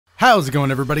How's it going,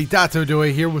 everybody?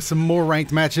 Dotodoya here with some more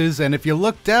ranked matches, and if you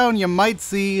look down, you might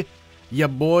see ya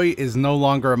boy is no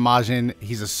longer a Majin.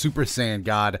 He's a Super Saiyan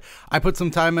God. I put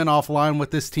some time in offline with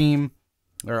this team,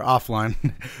 or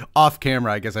offline, off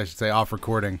camera, I guess I should say, off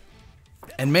recording.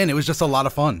 And man, it was just a lot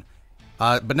of fun.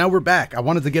 But now we're back. I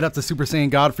wanted to get up to Super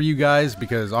Saiyan God for you guys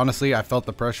because honestly, I felt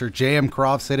the pressure. JM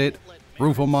Crofts hit it,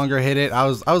 Rufelmonger hit it. I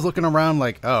was looking around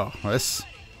like, oh, this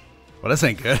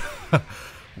ain't good.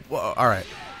 Well, all right.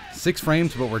 6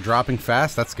 frames, but we're dropping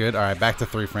fast. That's good. All right, back to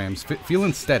 3 frames.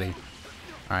 Feeling steady.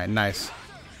 All right, nice.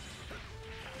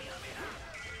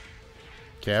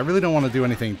 Okay, I really don't want to do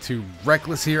anything too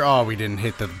reckless here. Oh, we didn't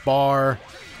hit the bar.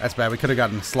 That's bad. We could have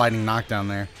gotten a sliding knockdown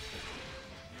there.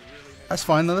 That's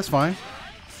fine, though. That's fine.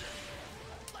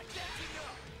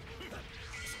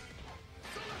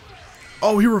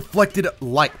 Oh, he reflected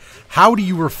light. How do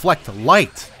you reflect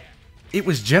light? It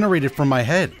was generated from my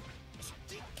head.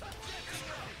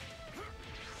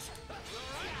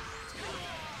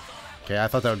 Okay, I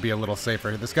thought that would be a little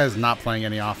safer. This guy's not playing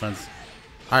any offense.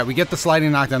 Alright, we get the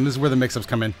sliding knockdown. This is where the mix-ups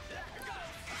come in.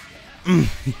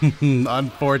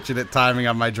 Unfortunate timing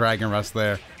on my Dragon Rush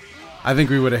there. I think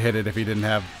we would have hit it if he didn't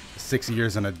have 6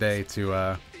 years and a day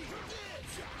to...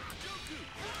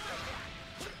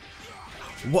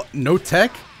 What? No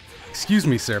tech? Excuse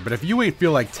me, sir, but if you ain't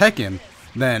feel like teching,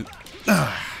 then...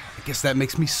 I guess that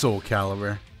makes me Soul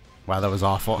Calibur. Wow, that was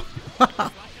awful.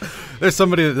 There's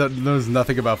somebody that knows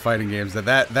nothing about fighting games.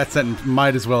 That sentence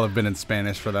might as well have been in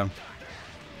Spanish for them.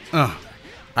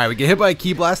 Alright, we get hit by a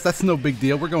Ki Blast. That's no big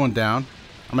deal. We're going down.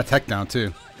 I'm a tech down,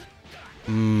 too.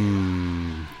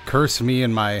 Curse me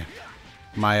and my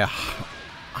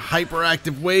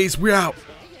hyperactive ways. We're out.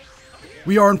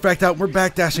 We are, in fact, out. We're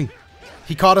backdashing.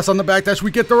 He caught us on the backdash. We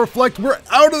get the reflect. We're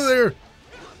out of there.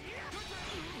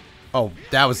 Oh,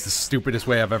 that was the stupidest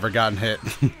way I've ever gotten hit.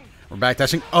 We're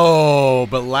backdashing. Oh,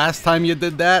 but last time you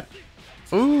did that,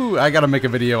 ooh, I gotta make a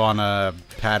video on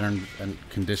pattern and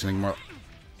conditioning more.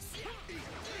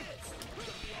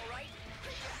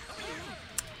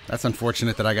 That's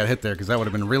unfortunate that I got hit there because that would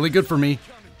have been really good for me.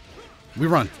 We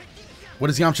run. What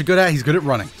is Yamcha good at? He's good at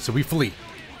running, so we flee.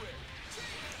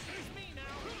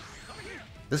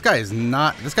 This guy is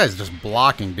not. This guy's just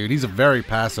blocking, dude. He's a very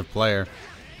passive player.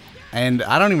 And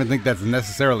I don't even think that's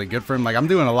necessarily good for him. Like, I'm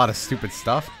doing a lot of stupid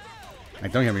stuff.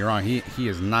 Like, don't get me wrong, he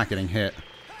is not getting hit.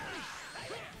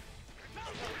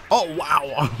 Oh,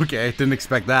 wow. Okay, didn't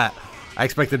expect that. I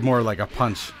expected more like a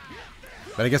punch.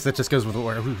 But I guess that just goes with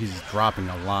where he's dropping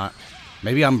a lot.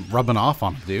 Maybe I'm rubbing off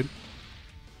on him, dude.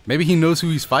 Maybe he knows who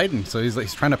he's fighting, so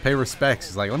he's trying to pay respects.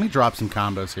 He's like, let me drop some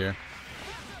combos here.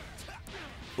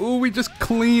 Ooh, we just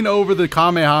clean over the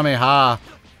Kamehameha.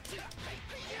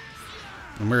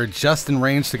 And we're just in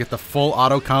range to get the full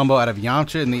auto combo out of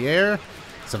Yamcha in the air.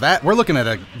 So that, we're looking at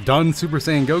a done Super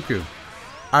Saiyan Goku.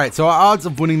 Alright, so our odds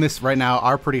of winning this right now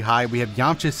are pretty high. We have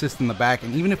Yamcha assist in the back,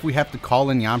 and even if we have to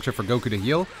call in Yamcha for Goku to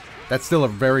heal, that's still a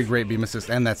very great beam assist,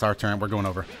 and that's our turn. We're going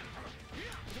over.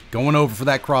 Going over for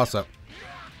that cross-up.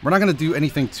 We're not going to do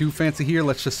anything too fancy here.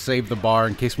 Let's just save the bar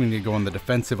in case we need to go on the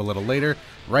defensive a little later.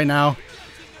 Right now...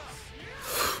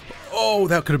 Oh,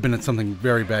 that could have been something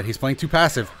very bad. He's playing too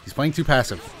passive. He's playing too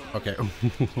passive. Okay.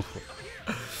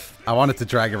 I wanted to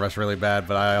Dragon Rush really bad,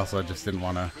 but I also just didn't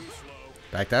want to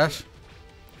backdash.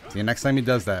 See, next time he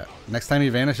does that. Next time he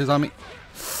vanishes on me.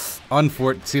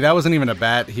 See, that wasn't even a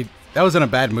bad... That wasn't a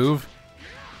bad move.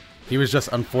 He was just,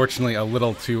 unfortunately, a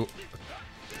little too...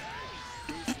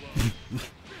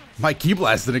 My Ki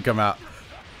Blast didn't come out.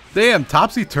 Damn,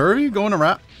 topsy-turvy going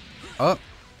around. Up,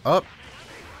 up,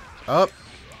 up.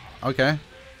 Okay.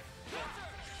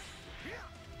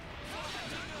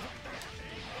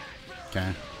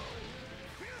 Okay.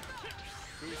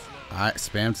 Alright,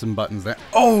 spam some buttons there.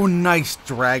 Oh, nice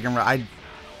Dragon Rush.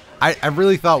 I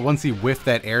really thought once he whiffed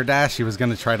that air dash, he was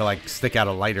going to try to, like, stick out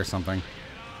a light or something.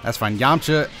 That's fine.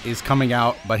 Yamcha is coming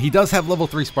out, but he does have level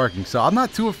 3 sparking, so I'm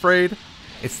not too afraid.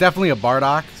 It's definitely a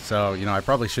Bardock, so, you know, I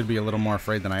probably should be a little more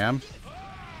afraid than I am.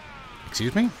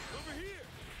 Excuse me?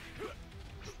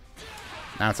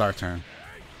 Now it's our turn.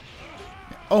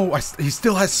 Oh, he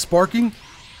still has sparking?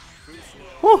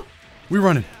 Woo! We're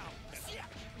running.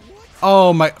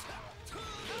 Oh my...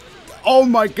 Oh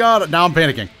my god! Now I'm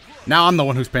panicking. Now I'm the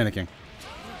one who's panicking.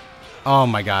 Oh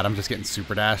my god, I'm just getting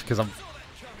super dash because I'm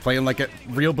playing like a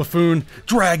real buffoon.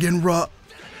 Dragon Rush!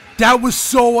 That was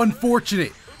so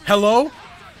unfortunate. Hello?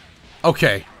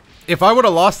 Okay. If I would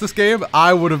have lost this game,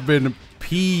 I would have been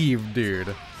peeved,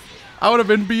 dude. I would have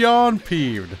been beyond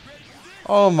peeved.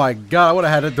 Oh my god, I would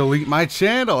have had to delete my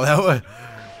channel. That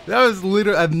was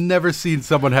literally... I've never seen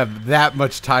someone have that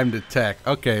much time to tech.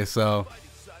 Okay, so...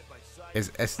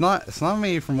 It's not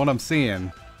me from what I'm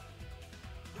seeing.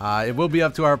 It will be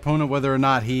up to our opponent whether or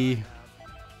not he...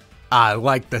 I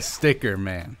like the sticker,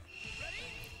 man.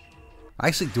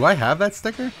 Actually, do I have that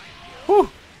sticker? Whew.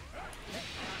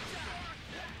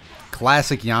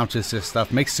 Classic Yamcha assist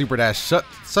stuff. Makes Super Dash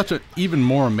such an even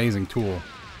more amazing tool.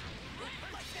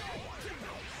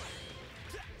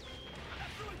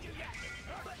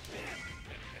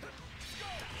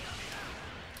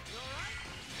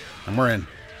 And we're in.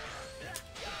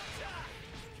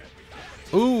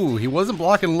 Ooh, he wasn't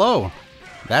blocking low.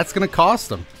 That's going to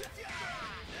cost him.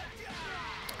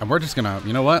 And we're just going to,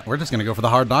 you know what? We're just going to go for the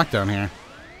hard knockdown here.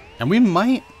 And we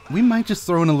might just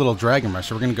throw in a little Dragon Rush.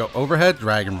 So we're going to go overhead,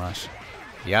 Dragon Rush.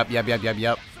 Yep.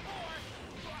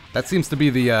 That seems to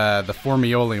be the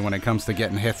formioli when it comes to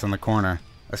getting hits in the corner.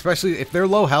 Especially if they're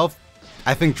low health,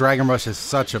 I think Dragon Rush is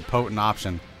such a potent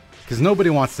option. Because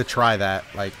nobody wants to try that.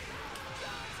 Like,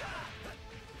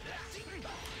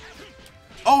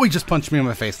 oh, he just punched me in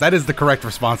my face. That is the correct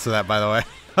response to that, by the way.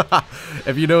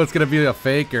 If you know it's going to be a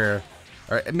fake or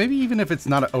maybe even if it's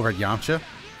not an overhead Yamcha.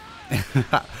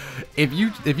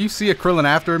 if you see a Krillin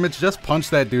after image, just punch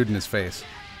that dude in his face.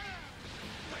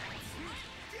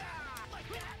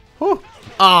 Whew.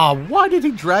 Ah, why did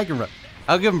he Dragon Rush?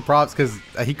 I'll give him props because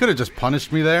he could have just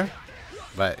punished me there.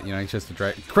 But, you know, he's just a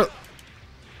Dragon...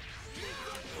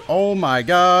 Oh my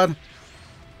god.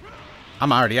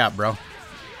 I'm already out, bro.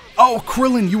 Oh,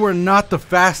 Krillin, you are not the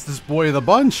fastest boy of the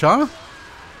bunch, huh?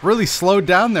 Really slowed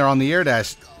down there on the air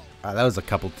dash. That was a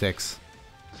couple ticks.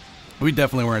 We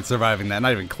definitely weren't surviving that,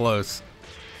 not even close.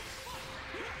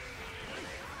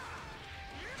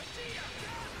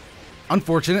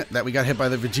 Unfortunate that we got hit by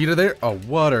the Vegeta there. Oh,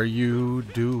 what are you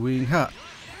doing, huh?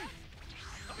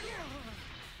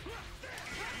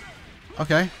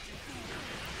 Okay.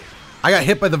 I got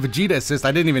hit by the Vegeta assist.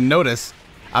 I didn't even notice.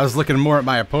 I was looking more at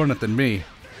my opponent than me.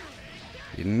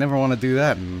 You never want to do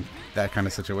that in that kind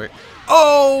of situation.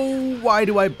 Oh, why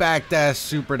do I backdash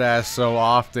super dash so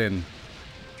often?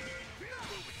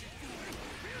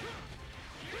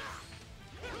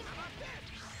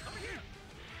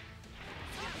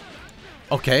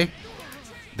 Okay.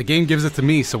 The game gives it to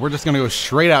me, so we're just going to go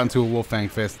straight out into a Wolfang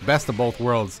Fist. Best of both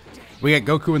worlds. We get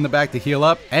Goku in the back to heal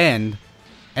up, and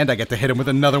I get to hit him with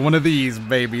another one of these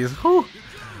babies. Whew.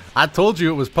 I told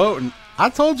you it was potent.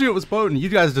 You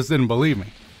guys just didn't believe me.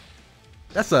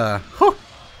 That's a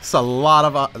lot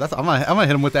of. I'm gonna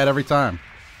hit him with that every time.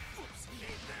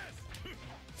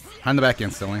 Behind the back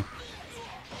instantly.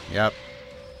 Yep.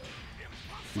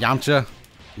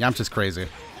 Yamcha's crazy.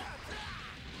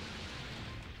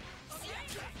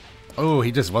 Oh,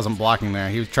 he just wasn't blocking there.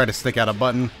 He was trying to stick out a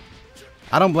button.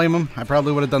 I don't blame him. I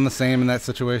probably would have done the same in that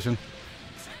situation.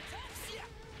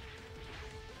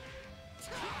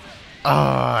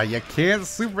 Ah, you can't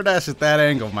super dash at that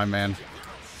angle, my man.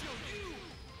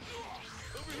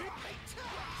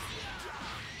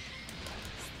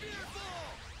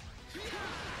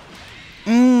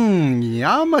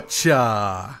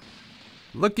 Yamcha.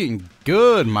 Looking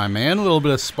good, my man. A little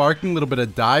bit of sparking, a little bit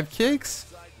of dive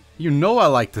kicks. You know I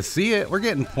like to see it. We're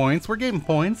getting points.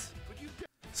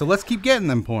 So let's keep getting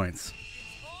them points.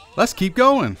 Let's keep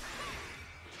going.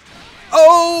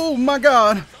 Oh my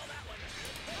god.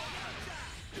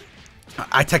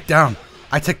 I tech down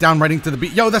right into the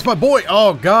beat. Yo, that's my boy.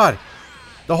 Oh god.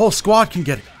 The whole squad can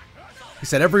get it. He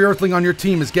said every earthling on your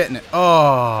team is getting it.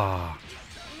 Oh.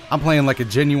 I'm playing like a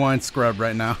genuine scrub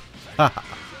right now.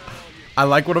 I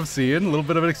like what I'm seeing. A little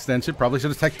bit of an extension. Probably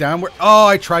should have tech down. Oh,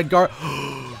 I tried guard.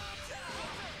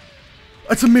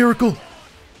 That's a miracle.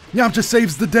 Yamcha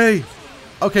saves the day.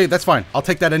 Okay, that's fine. I'll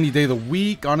take that any day of the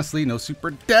week. Honestly, no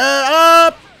super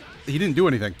dab. He didn't do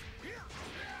anything.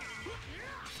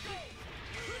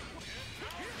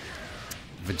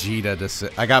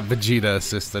 I got Vegeta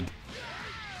assisted.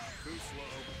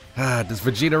 Does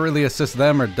Vegeta really assist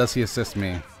them or does he assist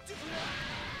me?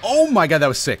 Oh my god, that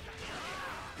was sick.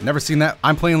 Never seen that.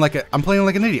 I'm playing like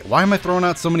an idiot. Why am I throwing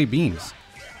out so many beams?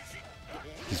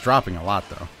 He's dropping a lot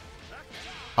though.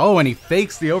 Oh, and he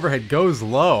fakes the overhead, goes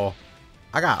low.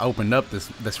 I got opened up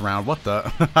this round. What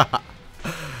the?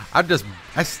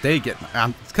 I stay getting.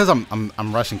 It's because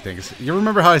I'm rushing things. You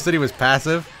remember how I said he was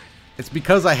passive? It's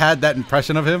because I had that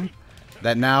impression of him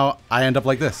that now I end up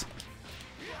like this,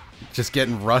 just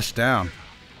getting rushed down.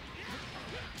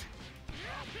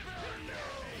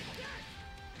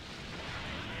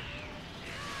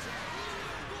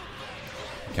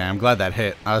 Okay, I'm glad that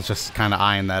hit. I was just kind of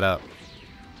eyeing that up.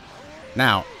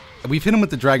 Now, we've hit him with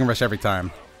the Dragon Rush every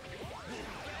time.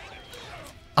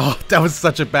 Oh, that was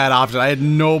such a bad option. I had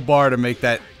no bar to make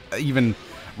that even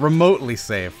remotely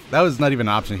safe. That was not even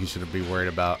an option he should be worried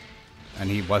about. and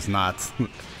he was not.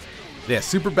 Yeah,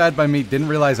 super bad by me. Didn't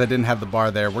realize I didn't have the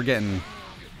bar there. We're getting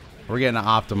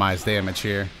optimized damage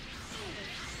here.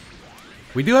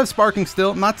 We do have sparking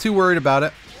still. Not too worried about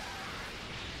it.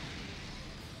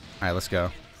 All right, let's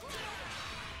go.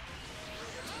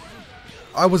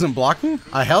 I wasn't blocking.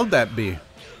 I held that B.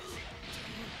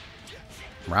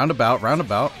 Roundabout,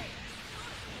 roundabout.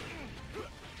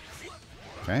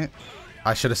 Okay.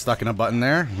 I should have stuck in a button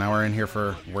there. Now we're in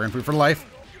for life.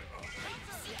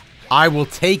 I will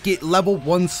take it. Level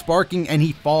 1 sparking, and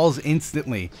he falls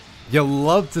instantly. You'll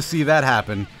love to see that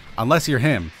happen, unless you're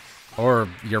him, or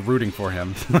you're rooting for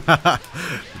him.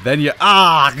 Then you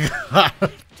I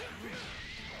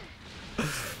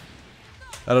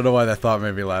don't know why that thought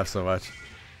made me laugh so much.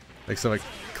 Like somebody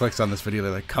clicks on this video,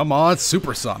 they're like, "Come on,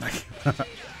 supersonic."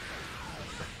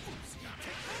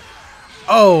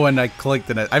 Oh, and I clicked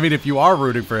in it. I mean, if you are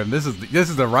rooting for him, this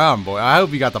is the round, boy. I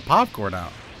hope you got the popcorn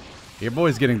out. Your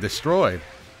boy's getting destroyed.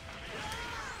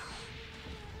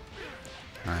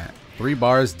 Alright, 3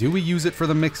 bars. Do we use it for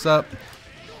the mix-up?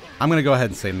 I'm going to go ahead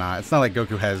and say nah. It's not like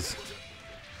Goku has...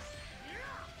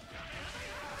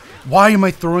 Why am I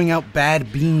throwing out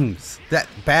bad beams?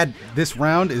 This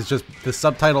round is just the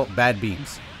subtitle, bad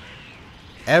beams.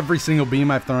 Every single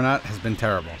beam I've thrown out has been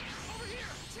terrible.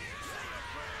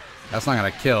 That's not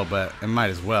going to kill, but it might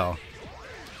as well.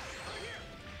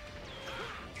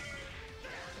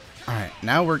 Alright,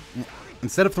 now we're...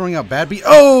 Instead of throwing out bad beams...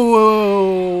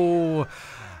 Oh!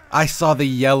 I saw the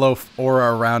yellow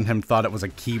aura around him, thought it was a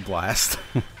ki blast.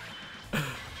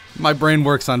 My brain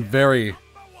works on very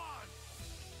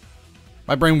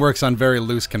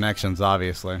loose connections,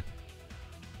 obviously.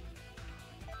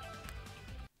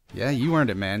 Yeah, you earned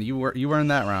it, man. You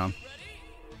earned that round.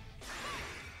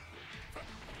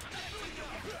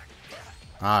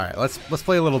 All right, let's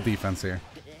play a little defense here.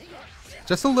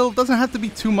 Just a little. Doesn't have to be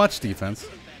too much defense.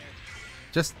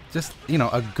 Just you know,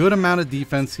 a good amount of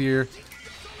defense here.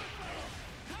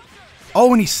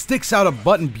 Oh, and he sticks out a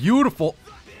button. Beautiful.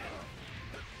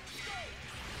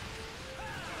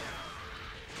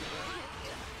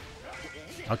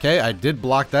 Okay, I did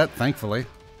block that, thankfully.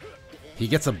 He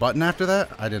gets a button after that?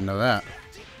 I didn't know that.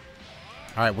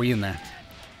 Alright, we in there.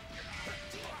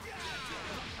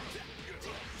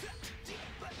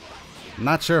 I'm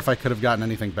not sure if I could have gotten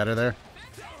anything better there.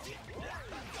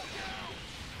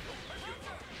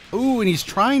 Ooh, and he's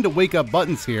trying to wake up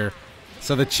buttons here.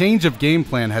 So the change of game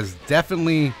plan has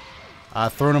definitely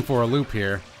thrown him for a loop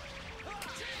here.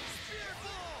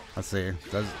 Let's see.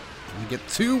 Does he get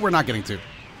 2? We're not getting 2.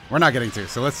 We're not getting 2,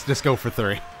 so let's just go for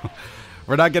 3.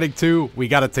 We're not getting 2. We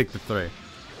got to take the 3. All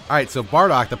right, so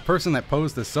Bardock, the person that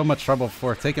posed us so much trouble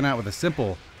before, taken out with a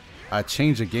simple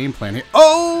change of game plan here.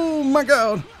 Oh, my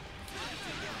God.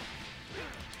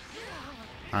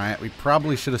 All right, we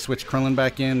probably should have switched Krillin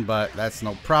back in, but that's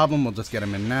no problem. We'll just get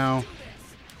him in now.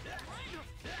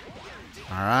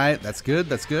 All right, that's good.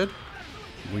 That's good.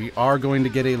 We are going to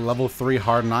get a level 3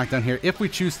 hard knockdown here if we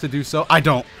choose to do so. I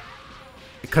don't,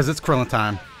 because it's Krillin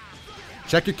time.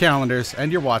 Check your calendars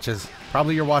and your watches.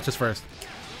 Probably your watches first.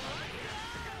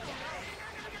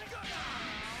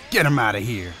 Get him out of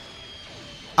here.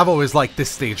 I've always liked this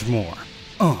stage more.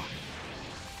 Oh,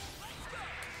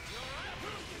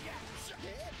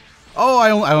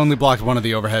 I only blocked one of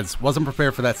the overheads. Wasn't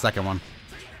prepared for that second one.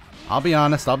 I'll be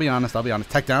honest.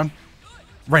 Tech down.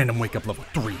 Random wake up level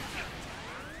 3.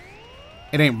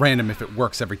 It ain't random if it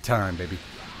works every time, baby.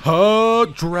 Oh,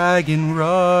 Dragon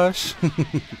Rush.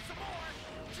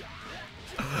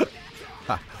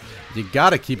 You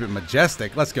gotta keep it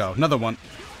majestic. Let's go. Another one.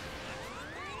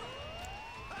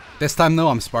 This time, though,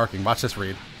 I'm sparking. Watch this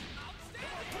read.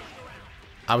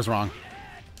 I was wrong.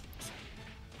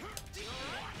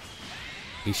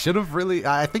 He should have really...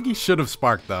 I think he should have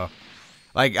sparked, though.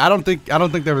 Like, I don't think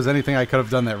there was anything I could have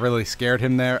done that really scared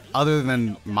him there, other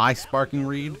than my sparking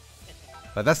read.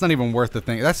 But that's not even worth the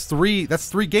thing. That's three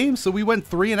games, so we went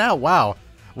 3 and out. Wow.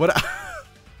 What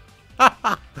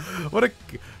a, what a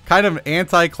kind of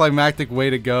anticlimactic way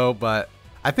to go, but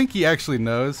I think he actually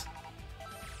knows.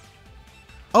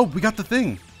 Oh, we got the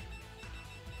thing.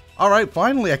 All right,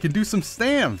 finally, I can do some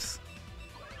stamps.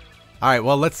 All right,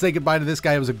 well, let's say goodbye to this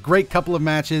guy. It was a great couple of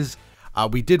matches.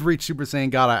 We did reach Super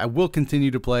Saiyan God. I will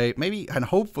continue to play. Maybe and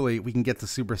hopefully we can get to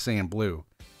Super Saiyan Blue.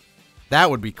 That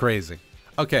would be crazy.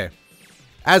 Okay.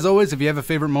 As always, if you have a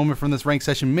favorite moment from this rank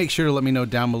session, make sure to let me know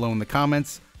down below in the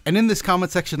comments. And in this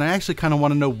comment section, I actually kind of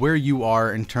want to know where you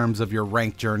are in terms of your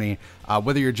rank journey,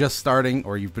 whether you're just starting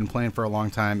or you've been playing for a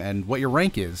long time, and what your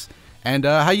rank is, and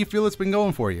how you feel it's been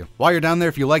going for you. While you're down there,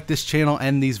 if you like this channel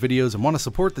and these videos and want to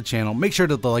support the channel, make sure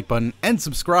to hit the like button and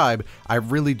subscribe. I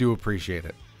really do appreciate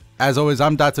it. As always,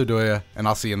 I'm Dotodoya, and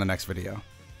I'll see you in the next video.